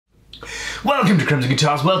Welcome to Crimson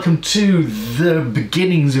Guitars, welcome to the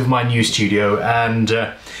beginnings of my new studio and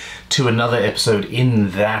to another episode in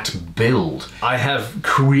that build. I have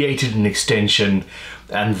created an extension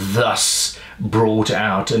and thus brought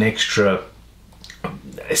out an extra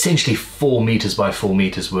essentially 4 meters by 4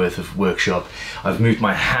 meters worth of workshop. I've moved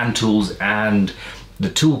my hand tools and the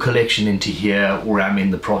tool collection into here, or I'm in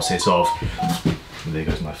the process of. There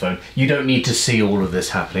goes my phone. You don't need to see all of this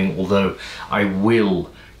happening, although I will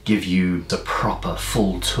give you the proper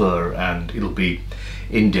full tour and it'll be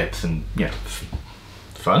in-depth and yeah,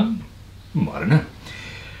 fun? I don't know.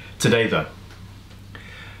 Today though,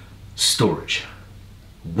 storage.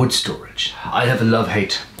 Wood storage. I have a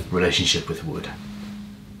love-hate relationship with wood.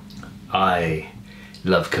 I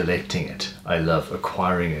love collecting it. I love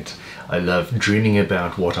acquiring it. I love dreaming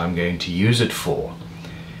about what I'm going to use it for.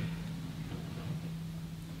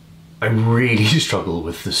 I really struggle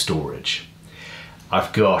with the storage.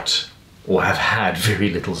 I've got, or have had,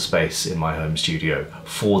 very little space in my home studio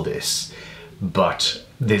for this, but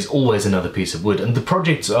there's always another piece of wood, and the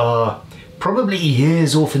projects are probably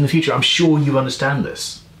years off in the future. I'm sure you understand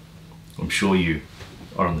this. I'm sure you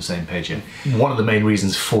are on the same page here. One of the main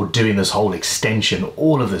reasons for doing this whole extension,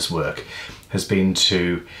 all of this work, has been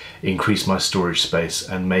to increase my storage space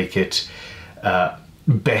and make it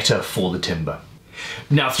better for the timber.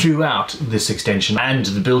 Now, throughout this extension and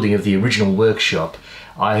the building of the original workshop,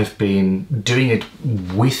 I have been doing it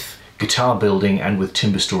with guitar building and with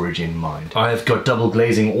timber storage in mind. I have got double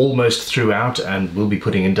glazing almost throughout and will be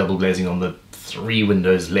putting in double glazing on the 3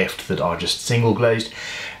 windows left that are just single glazed.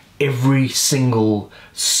 Every single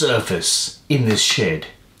surface in this shed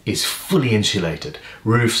is fully insulated.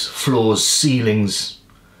 Roofs, floors, ceilings,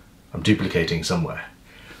 I'm duplicating somewhere.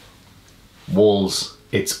 Walls,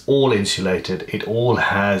 it's all insulated. It all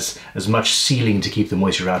has as much sealing to keep the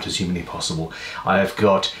moisture out as humanly possible. I have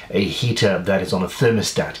got a heater that is on a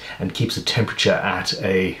thermostat and keeps the temperature at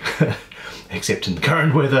a, except in the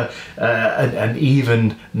current weather, an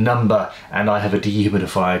even number, and I have a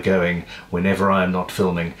dehumidifier going whenever I am not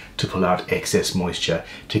filming to pull out excess moisture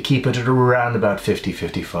to keep it at around about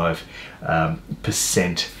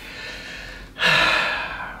 50–55%.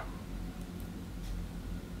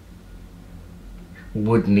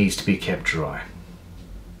 Wood needs to be kept dry.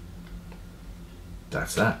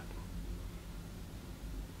 That's that.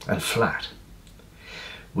 And flat.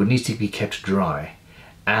 Wood needs to be kept dry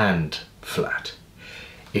and flat.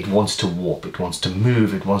 It wants to warp, it wants to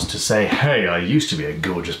move, it wants to say, hey, I used to be a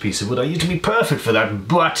gorgeous piece of wood, I used to be perfect for that,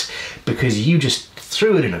 but because you just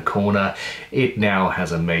threw it in a corner, it now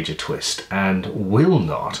has a major twist and will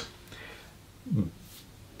not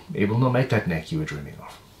make that neck you were dreaming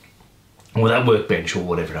of. Or that workbench, or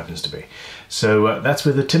whatever it happens to be. So that's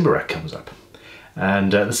where the timber rack comes up.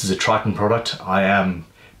 And this is a Triton product. I am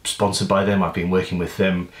sponsored by them. I've been working with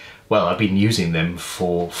them. Well, I've been using them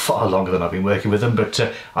for far longer than I've been working with them, but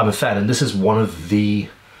I'm a fan, and this is one of the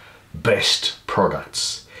best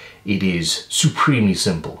products. It is supremely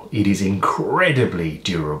simple. It is incredibly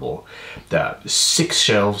durable. There are 6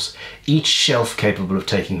 shelves, each shelf capable of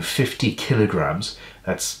taking 50 kilograms.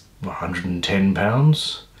 That's 110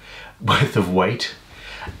 pounds. Worth of weight,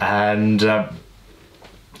 and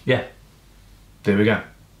yeah, there we go.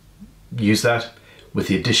 Use that with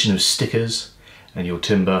the addition of stickers and your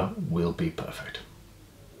timber will be perfect.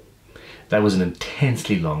 That was an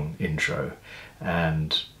intensely long intro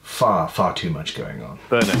and far too much going on.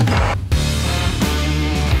 Burn it.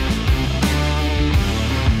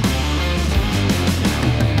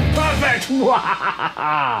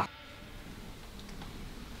 Perfect!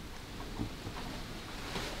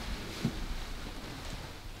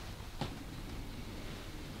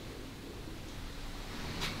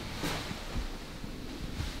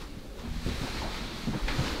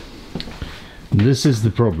 This is the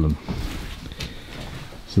problem.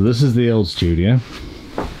 So this is the old studio,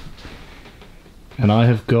 and I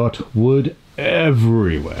have got wood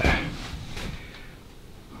everywhere.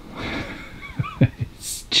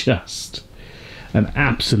 It's just an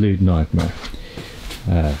absolute nightmare.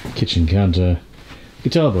 Kitchen counter,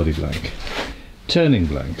 guitar body blank, turning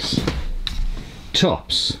blanks,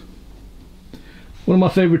 tops. One of my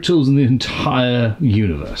favourite tools in the entire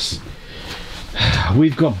universe.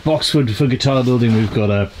 We've got boxwood for guitar building, we've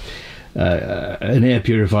got an air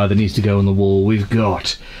purifier that needs to go on the wall, we've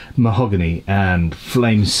got mahogany and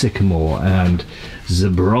flame sycamore and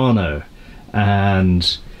zebrano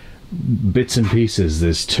and bits and pieces.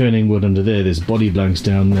 There's turning wood under there, there's body blanks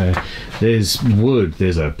down there, there's wood,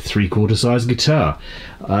 there's a 3/4 size guitar,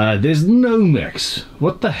 there's Nomex.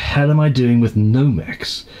 What the hell am I doing with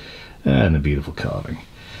Nomex? And a beautiful carving.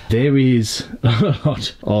 There is a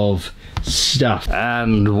lot of stuff,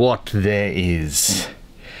 and what there is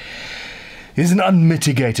an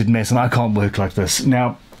unmitigated mess, and I can't work like this.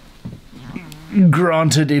 Now,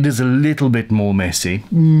 granted, it is a little bit more messy,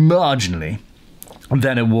 marginally,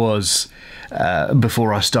 than it was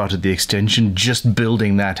before I started the extension. Just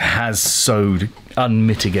building that has sowed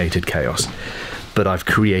unmitigated chaos, but I've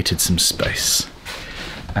created some space,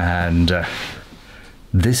 and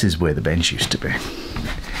this is where the bench used to be.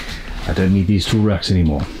 I don't need these tool racks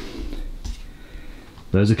anymore.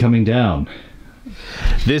 Those are coming down.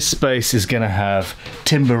 This space is going to have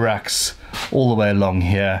timber racks all the way along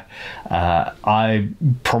here. It's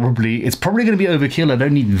probably going to be overkill. I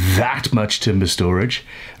don't need that much timber storage,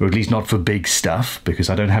 or at least not for big stuff, because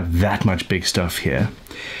I don't have that much big stuff here.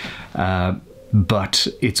 But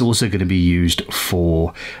it's also going to be used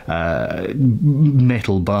for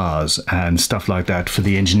metal bars and stuff like that for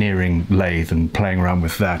the engineering lathe and playing around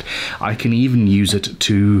with that. I can even use it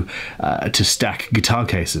to stack guitar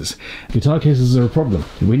cases. Guitar cases are a problem.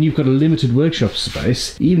 When you've got a limited workshop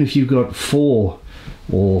space, even if you've got 4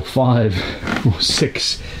 or 5 or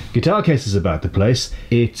 6 guitar cases about the place,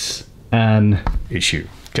 it's an issue.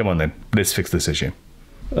 Come on then, let's fix this issue.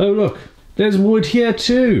 Oh look, there's wood here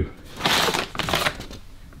too.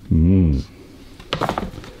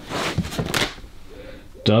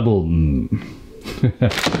 Double and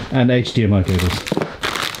HDMI cables.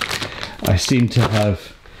 I seem to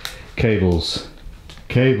have cables.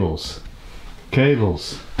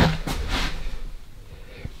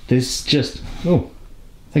 This just, oh,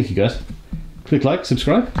 thank you guys. Click like,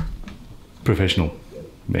 subscribe. Professional,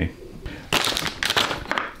 me.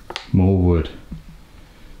 More wood.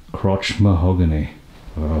 Crotch mahogany.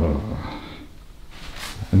 Oh.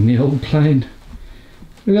 And the old plane.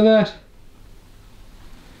 Look at that.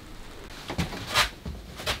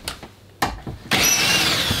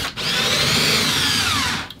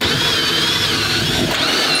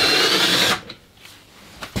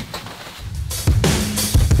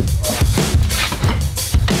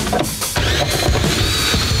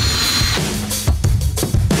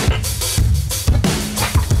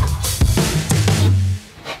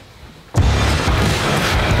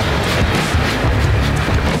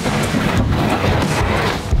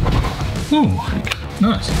 Oh,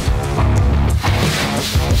 nice.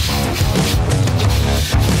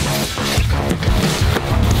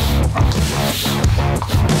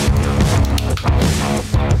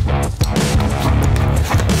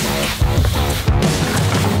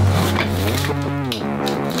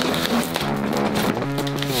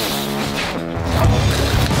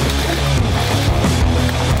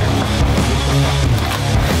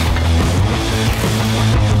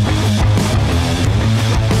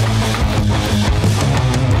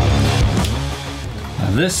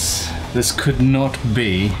 This could not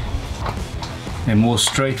be a more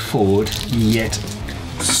straightforward yet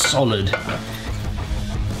solid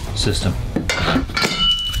system.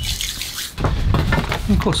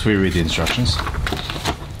 Of course we read the instructions.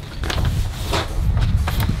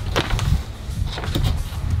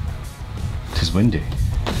 It is windy.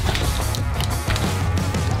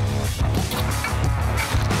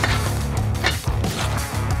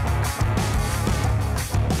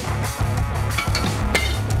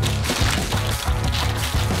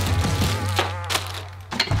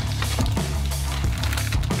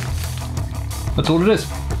 That's all it is.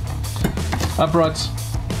 Uprights,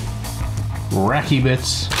 racky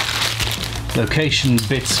bits, location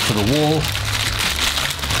bits for the wall,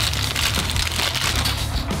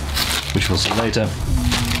 which we'll see later,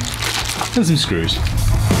 and some screws.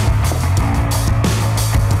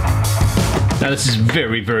 Now this is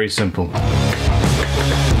very, very simple.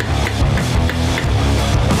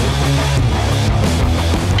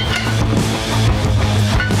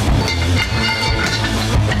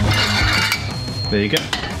 There you go.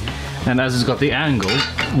 And as it's got the angle,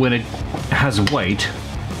 when it has weight,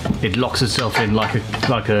 it locks itself in like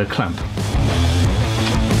a clamp.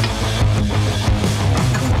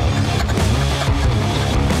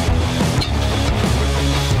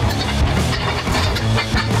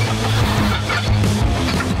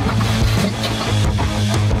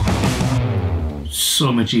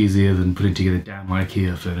 So much easier than putting together damn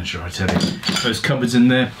IKEA furniture, I tell you. Those cupboards in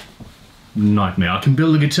there, nightmare. I can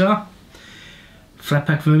build a guitar. Flat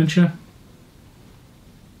pack furniture?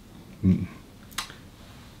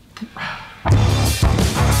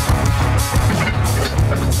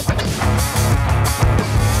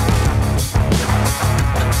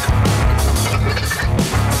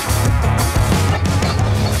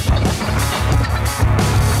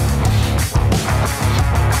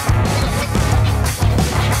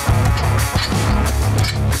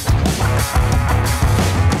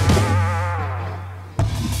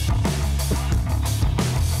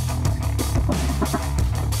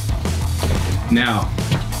 Now,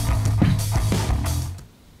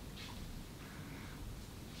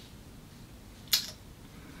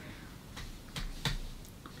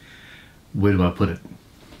 where do I put it?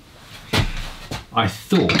 I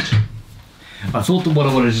thought that what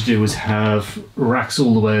I wanted to do was have racks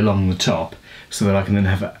all the way along the top so that I can then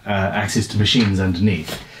have access to machines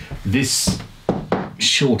underneath. This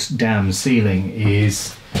short damn ceiling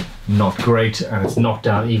is not great, and it's knocked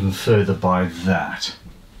down even further by that,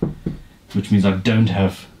 which means I don't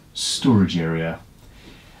have storage area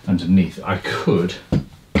underneath. I could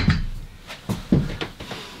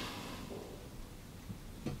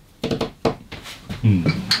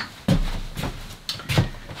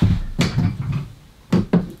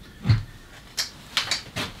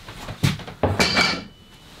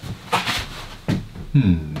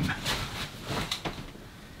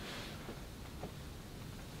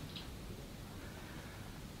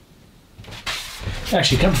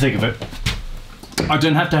Actually, come to think of it, I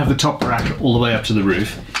don't have to have the top rack all the way up to the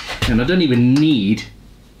roof, and I don't even need,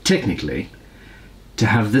 technically, to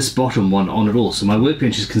have this bottom one on at all, so my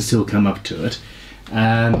workbenches can still come up to it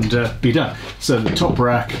and be done. So the top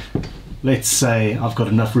rack, let's say I've got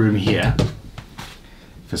enough room here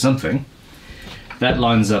for something, that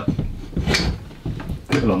lines up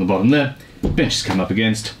along the bottom there, benches come up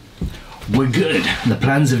against, we're good. The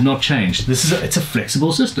plans have not changed. It's a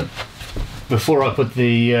flexible system. Before I put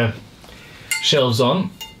the shelves on,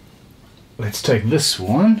 let's take this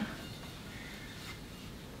one.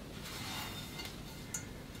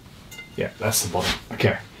 Yeah, that's the bottom.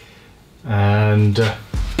 Okay. And I'll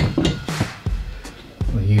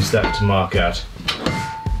use that to mark out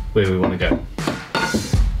where we want to go.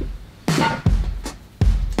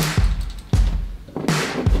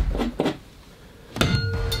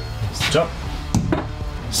 That's the top.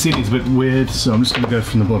 Ceiling's a bit weird, so I'm just going to go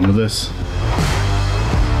from the bottom of this.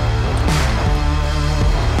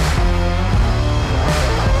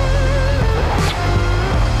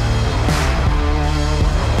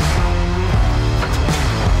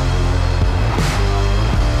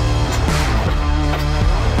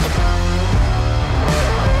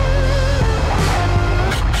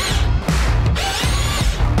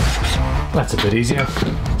 That's a bit easier.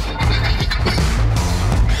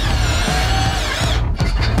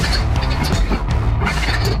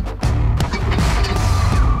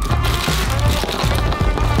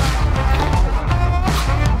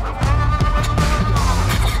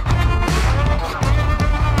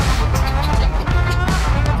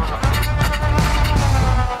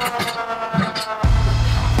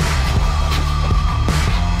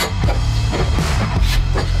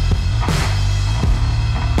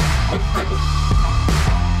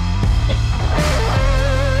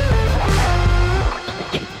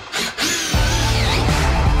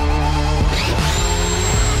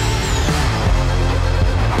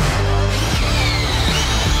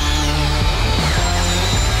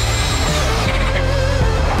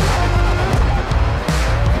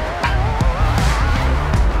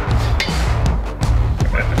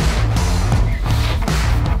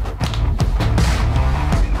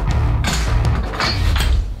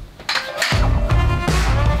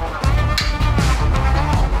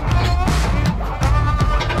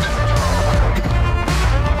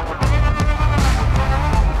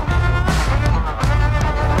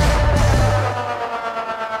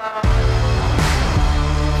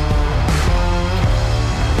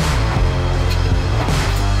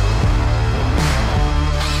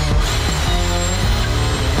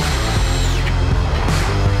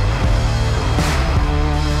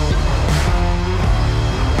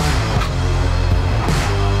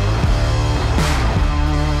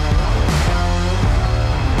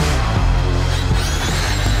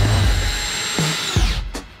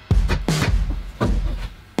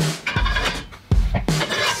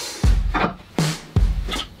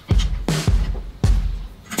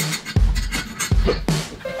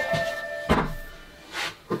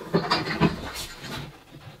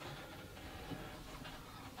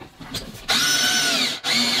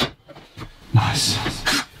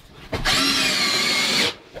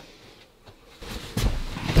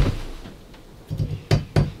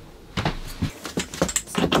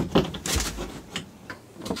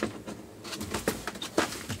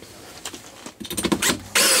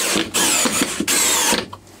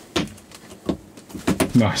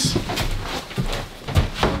 Nice.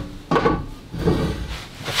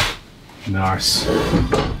 Nice.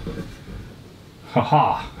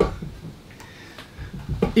 Haha.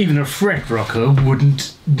 Even a fret rocker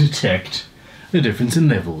wouldn't detect the difference in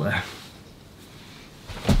level there.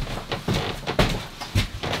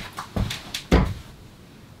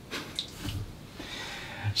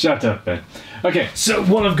 Shut up, Ben. Okay, so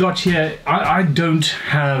what I've got here, I don't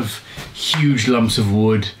have huge lumps of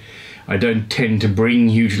wood. I don't tend to bring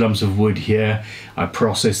huge lumps of wood here. I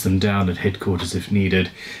process them down at headquarters if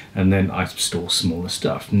needed, and then I store smaller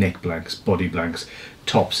stuff, neck blanks, body blanks,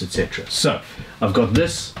 tops, etc. So I've got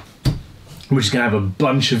this, which is going to have a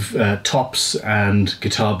bunch of tops and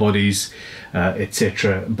guitar bodies,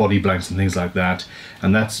 etc., body blanks and things like that,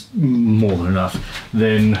 and that's more than enough.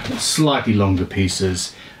 Then slightly longer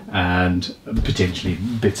pieces and potentially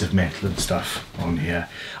bits of metal and stuff on here.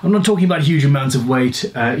 I'm not talking about huge amounts of weight,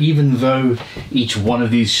 even though each one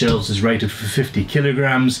of these shelves is rated for 50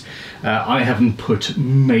 kilograms. I haven't put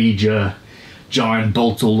major giant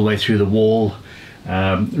bolts all the way through the wall,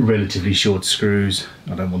 relatively short screws.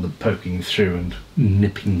 I don't want them poking through and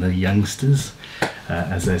nipping the youngsters,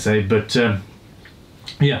 as they say, but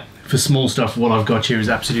yeah, for small stuff, what I've got here is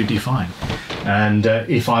absolutely fine. And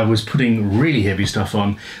if I was putting really heavy stuff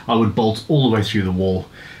on, I would bolt all the way through the wall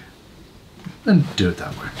and do it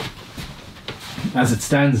that way. As it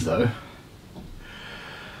stands though,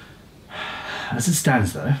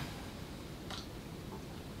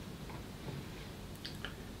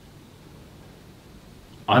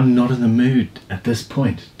 I'm not in the mood at this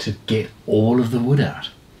point to get all of the wood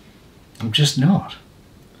out. I'm just not.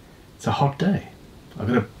 It's a hot day. I've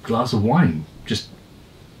got a glass of wine, just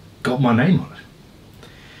got my name on it.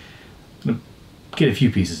 I'm gonna get a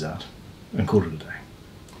few pieces out and call it a day.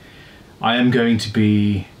 I am going to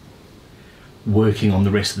be working on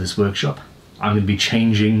the rest of this workshop. I'm going to be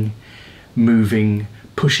changing, moving,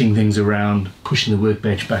 pushing things around, pushing the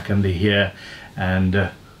workbench back under here,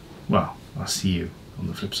 and well, I'll see you on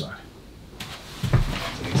the flip side.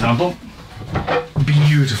 As an example,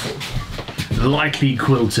 beautiful, lightly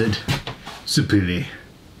quilted Supili.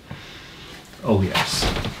 Oh yes.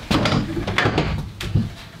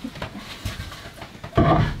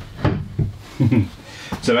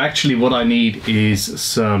 So actually what I need is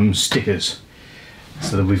some stickers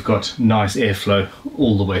so that we've got nice airflow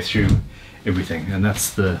all the way through everything, and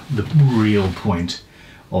that's the real point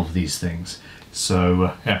of these things.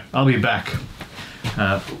 So yeah, I'll be back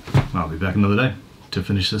another day to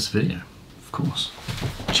finish this video, of course.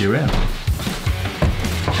 Cheerio.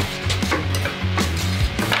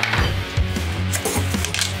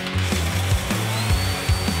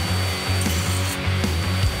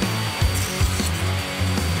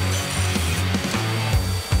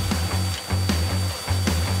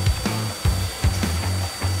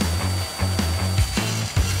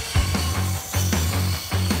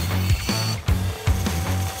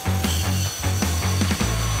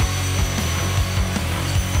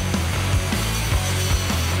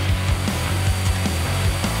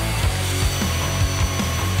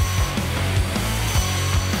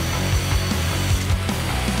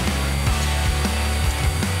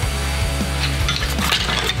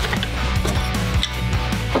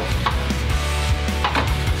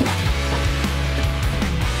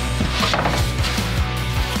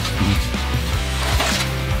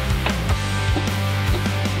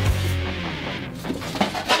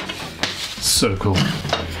 So cool.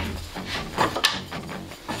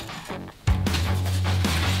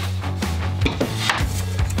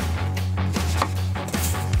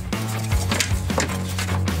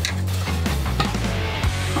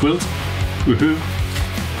 Quilt. Woohoo.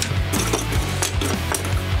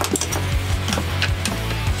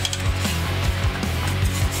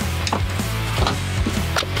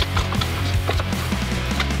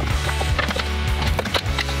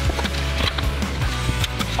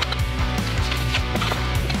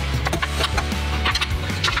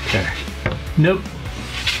 Nope,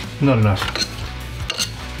 not enough.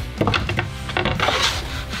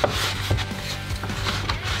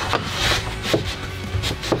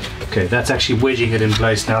 Okay, that's actually wedging it in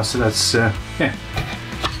place now, so that's, yeah,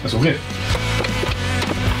 that's all good.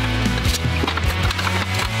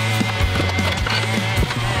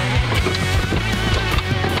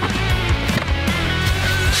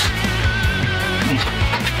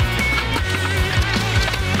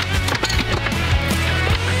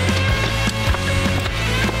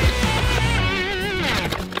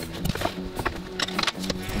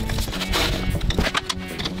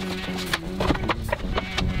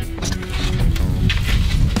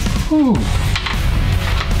 Ooh.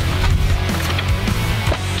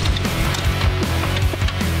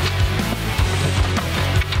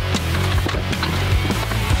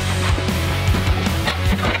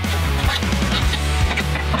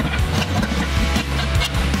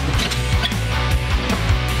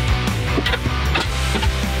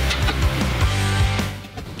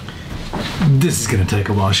 This is going to take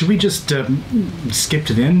a while. Should we just skip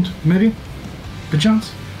to the end, maybe?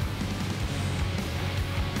 Perchance?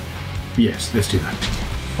 Yes, let's do that.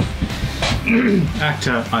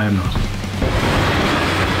 Actor, I am not.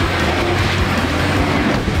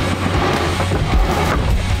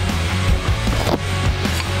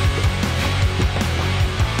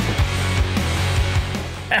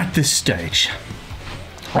 At this stage,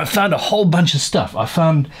 I found a whole bunch of stuff. I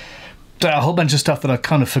found a whole bunch of stuff that I'd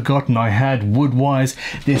kind of forgotten I had wood-wise.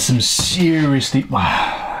 There's some seriously...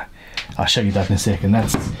 I'll show you that in a second.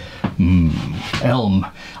 That's elm.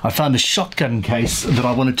 I found a shotgun case that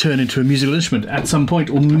I want to turn into a musical instrument at some point,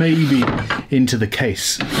 or maybe into the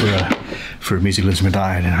case for a musical instrument.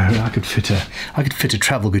 I don't know. I could fit a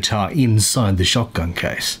travel guitar inside the shotgun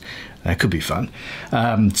case. That could be fun.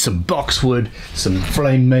 Some boxwood, some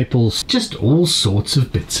flame maples, just all sorts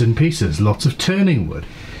of bits and pieces. Lots of turning wood.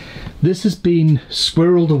 This has been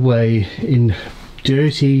squirreled away in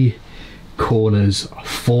dirty corners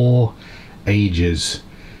for ages,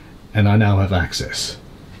 and I now have access.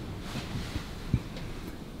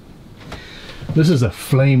 This is a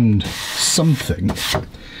flamed something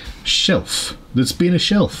shelf that's been a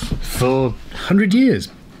shelf for 100 years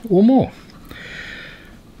or more.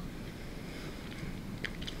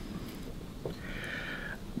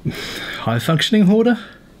 High functioning hoarder?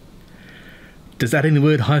 Does adding the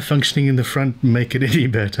word high functioning in the front make it any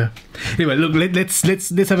better? Anyway, look, let's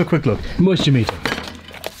have a quick look. Moisture meter.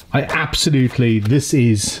 I absolutely, this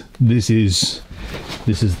is the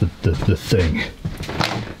thing,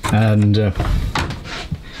 and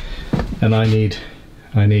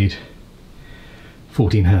I need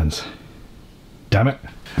 14 hands. Damn it!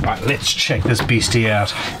 Right, let's check this beastie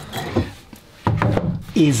out.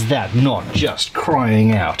 Is that not just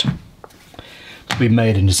crying out to be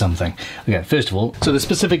made into something? Okay, first of all, so the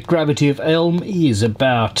specific gravity of elm is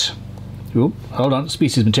about, ooh, hold on,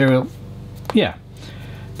 species material, yeah,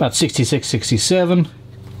 about 66, 67.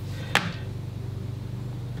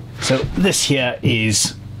 So this here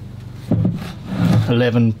is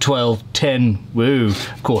 11, 12, 10, woo,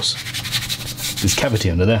 of course, there's cavity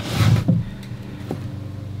under there.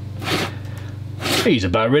 He's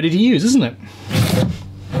about ready to use, isn't it?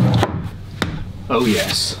 Oh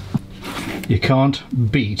yes. You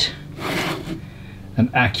can't beat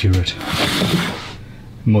an accurate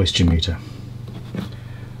moisture meter.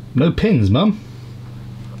 No pins, Mum.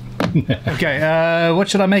 Okay, what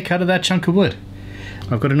should I make out of that chunk of wood?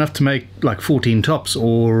 I've got enough to make like 14 tops,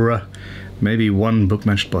 or maybe one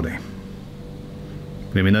book-matched body.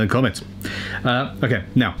 Let me know in the comments. Okay,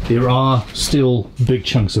 now, there are still big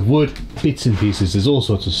chunks of wood, bits and pieces, there's all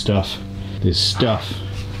sorts of stuff.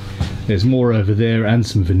 There's more over there, and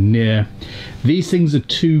some veneer. These things are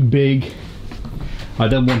too big. I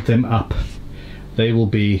don't want them up. They will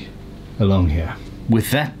be along here.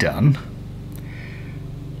 With that done,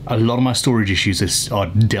 a lot of my storage issues are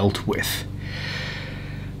dealt with.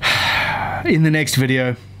 In the next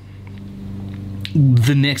video,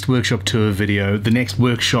 the next workshop tour video, the next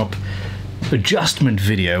workshop adjustment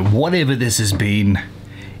video, whatever this has been,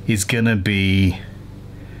 is gonna be,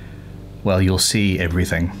 well, you'll see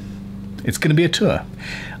everything. It's going to be a tour.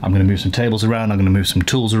 I'm going to move some tables around, I'm going to move some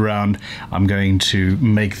tools around, I'm going to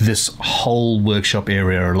make this whole workshop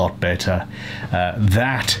area a lot better.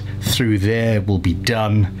 That through there will be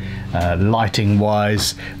done. Lighting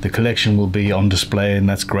wise, the collection will be on display, and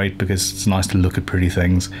that's great because it's nice to look at pretty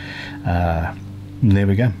things. There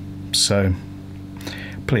we go. So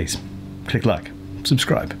please click like,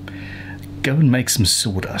 subscribe, go and make some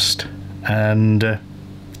sawdust, and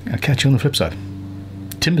I'll catch you on the flip side.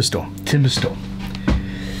 Timber store.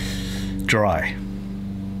 Dry.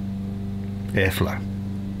 Airflow.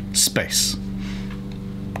 Space.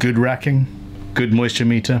 Good racking. Good moisture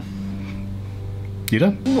meter. You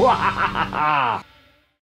done?